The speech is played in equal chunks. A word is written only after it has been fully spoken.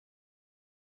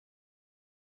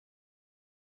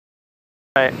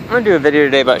Alright, I'm going to do a video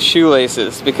today about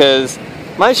shoelaces because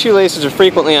my shoelaces are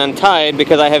frequently untied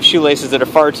because I have shoelaces that are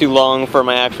far too long for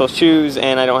my actual shoes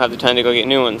and I don't have the time to go get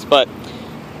new ones. But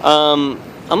I'm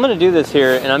going to do this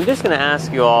here and I'm just going to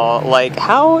ask you all, like,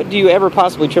 how do you ever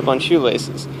possibly trip on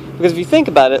shoelaces? Because if you think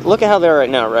about it, look at how they are right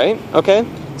now, right? Okay?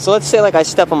 So let's say like I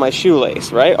step on my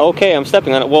shoelace, right? Okay, I'm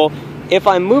stepping on it. Well, if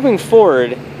I'm moving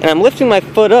forward and I'm lifting my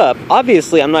foot up,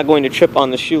 obviously I'm not going to trip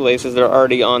on the shoelaces that are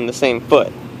already on the same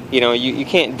foot. You know, you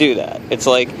can't do that. It's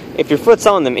like, if your foot's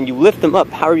on them and you lift them up,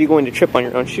 how are you going to trip on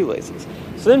your own shoelaces?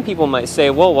 So then people might say,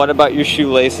 well, what about your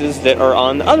shoelaces that are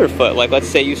on the other foot? Like, let's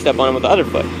say you step on them with the other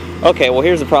foot. Okay, well,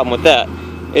 here's the problem with that,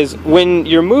 is when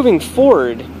you're moving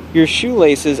forward, your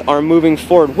shoelaces are moving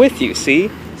forward with you,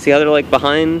 see? See how they're, like,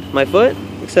 behind my foot,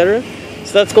 etc.?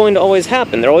 So that's going to always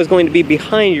happen. They're always going to be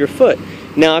behind your foot.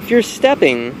 Now, if you're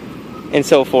stepping and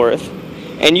so forth,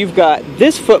 and you've got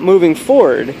this foot moving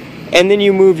forward, and then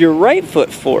you move your right foot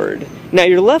forward. Now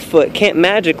your left foot can't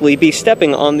magically be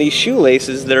stepping on these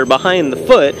shoelaces that are behind the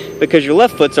foot because your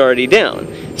left foot's already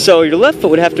down. So your left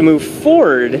foot would have to move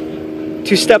forward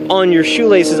to step on your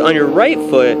shoelaces on your right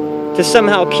foot to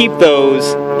somehow keep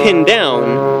those pinned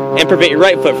down and prevent your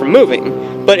right foot from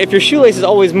moving. But if your shoelaces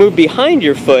always move behind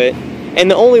your foot, and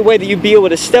the only way that you'd be able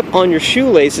to step on your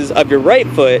shoelaces of your right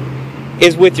foot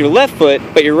is with your left foot,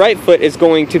 but your right foot is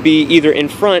going to be either in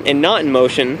front and not in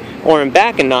motion, or in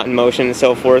back and not in motion, and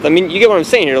so forth. I mean, you get what I'm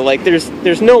saying here. Like,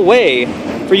 there's no way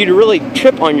for you to really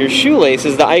trip on your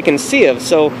shoelaces that I can see of.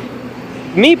 So,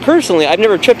 me personally, I've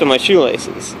never tripped on my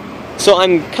shoelaces. So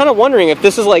I'm kind of wondering if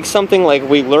this is like something like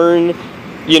we learn,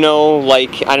 you know,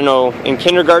 like, I don't know, in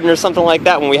kindergarten or something like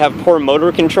that, when we have poor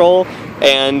motor control,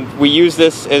 and we use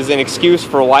this as an excuse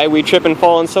for why we trip and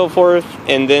fall and so forth,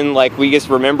 and then like we just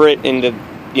remember it in the,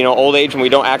 you know, old age when we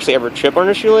don't actually ever trip on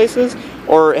our shoelaces.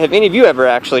 Or have any of you ever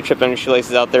actually tripped on your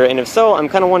shoelaces out there? And if so, I'm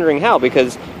kind of wondering how,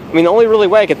 because I mean the only really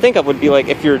way I could think of would be like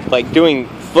if you're like doing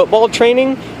football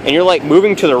training and you're like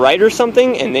moving to the right or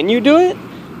something and then you do it.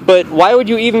 But why would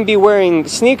you even be wearing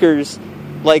sneakers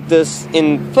like this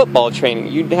in football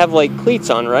training? You'd have like cleats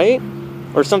on, right?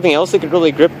 Or something else that could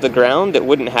really grip the ground that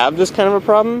wouldn't have this kind of a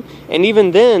problem. And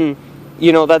even then,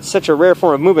 you know, that's such a rare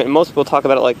form of movement, and most people talk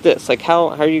about it like this. Like, how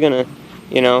are you gonna,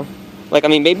 you know, like, I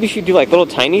mean, maybe if you do like little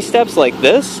tiny steps like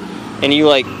this, and you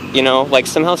like, you know, like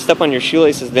somehow step on your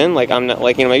shoelaces then, like, I'm not,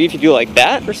 like, you know, maybe if you do like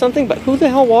that or something, but who the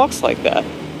hell walks like that?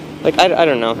 Like, I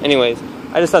don't know. Anyways,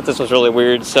 I just thought this was really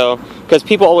weird, so, because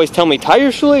people always tell me, tie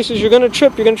your shoelaces, you're gonna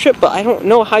trip, but I don't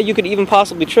know how you could even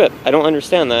possibly trip. I don't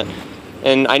understand that.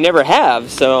 And I never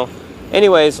have, so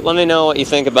anyways, let me know what you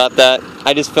think about that.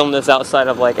 I just filmed this outside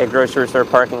of like a grocery store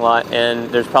parking lot,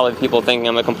 and there's probably people thinking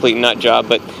I'm a complete nut job,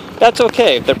 but that's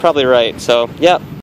okay, they're probably right, so yeah.